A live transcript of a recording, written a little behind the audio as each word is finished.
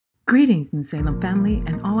Greetings, New Salem family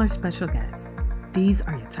and all our special guests. These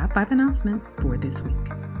are your top 5 announcements for this week.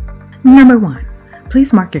 Number 1,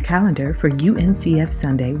 please mark your calendar for UNCF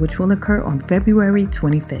Sunday, which will occur on February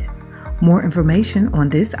 25th. More information on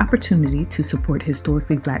this opportunity to support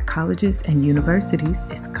historically Black colleges and universities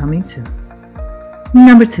is coming soon.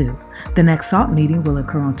 Number 2, the next SALT meeting will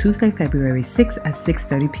occur on Tuesday, February 6th at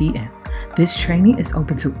 6:30 p.m. This training is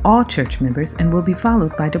open to all church members and will be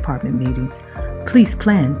followed by department meetings. Please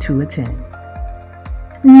plan to attend.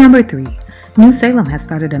 Number 3, New Salem has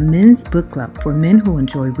started a men's book club for men who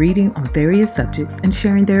enjoy reading on various subjects and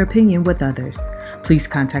sharing their opinion with others. Please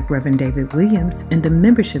contact Reverend David Williams in the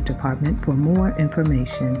membership department for more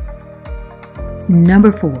information.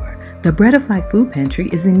 Number 4, the Bread of Life Food Pantry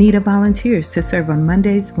is in need of volunteers to serve on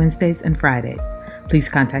Mondays, Wednesdays, and Fridays. Please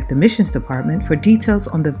contact the missions department for details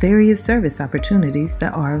on the various service opportunities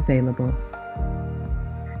that are available.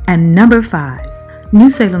 And number 5, New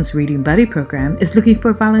Salem's Reading Buddy program is looking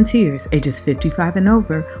for volunteers ages 55 and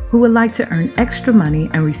over who would like to earn extra money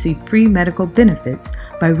and receive free medical benefits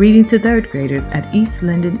by reading to 3rd graders at East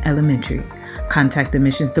Linden Elementary. Contact the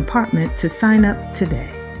missions department to sign up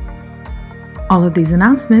today. All of these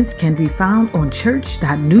announcements can be found on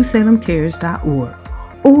church.newsalemcares.org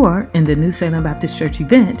or in the New Salem Baptist Church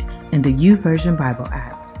event in the YouVersion Bible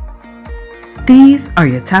app. These are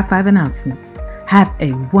your top 5 announcements. Have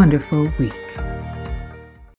a wonderful week.